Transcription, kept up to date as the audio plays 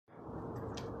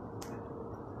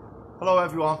Hello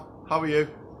everyone, how are you?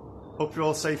 Hope you're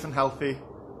all safe and healthy.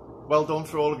 Well done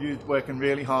for all of you working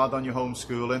really hard on your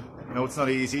homeschooling. I know it's not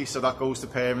easy, so that goes to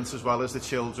parents as well as the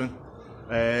children.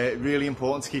 Really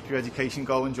important to keep your education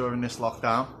going during this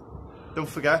lockdown. Don't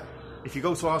forget, if you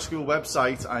go to our school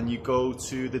website and you go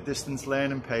to the distance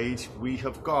learning page, we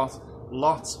have got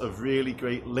lots of really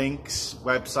great links,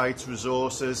 websites,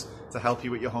 resources to help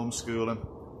you with your homeschooling.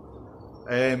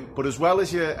 But as well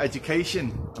as your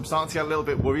education, I'm starting to get a little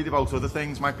bit worried about other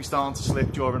things might be starting to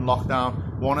slip during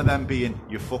lockdown. One of them being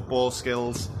your football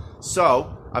skills.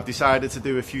 So I've decided to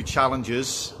do a few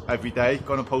challenges every day.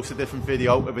 Going to post a different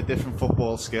video of a different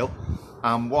football skill.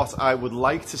 And what I would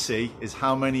like to see is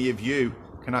how many of you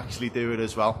can actually do it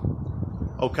as well.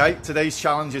 Okay, today's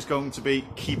challenge is going to be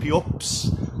keepy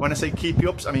ups. When I say keepy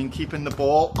ups, I mean keeping the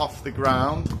ball off the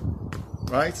ground,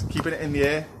 right? Keeping it in the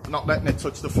air, not letting it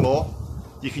touch the floor.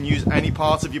 You can use any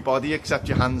part of your body except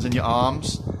your hands and your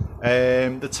arms.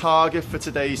 The target for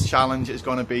today's challenge is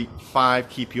going to be 5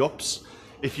 keepy ups.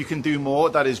 If you can do more,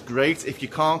 that is great. If you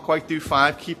can't quite do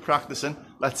 5, keep practicing.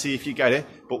 Let's see if you get it.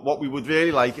 But what we would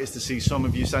really like is to see some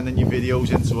of you sending your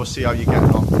videos in to us, see how you're getting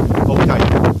on.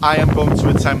 Okay, I am going to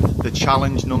attempt the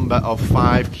challenge number of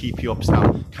 5 keepy ups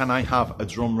now. Can I have a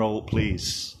drum roll,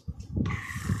 please?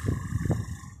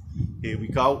 Here we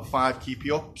go, 5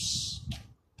 keepy ups.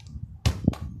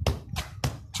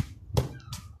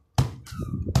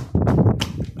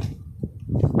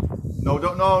 No,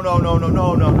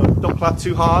 don't clap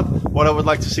too hard. What I would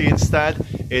like to see instead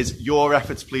is your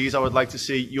efforts, please. I would like to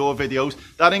see your videos.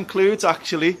 That includes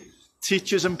actually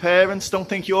teachers and parents. Don't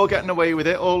think you're getting away with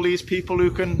it. All these people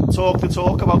who can talk the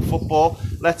talk about football.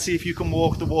 Let's see if you can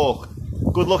walk the walk.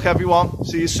 Good luck everyone.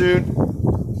 See you soon.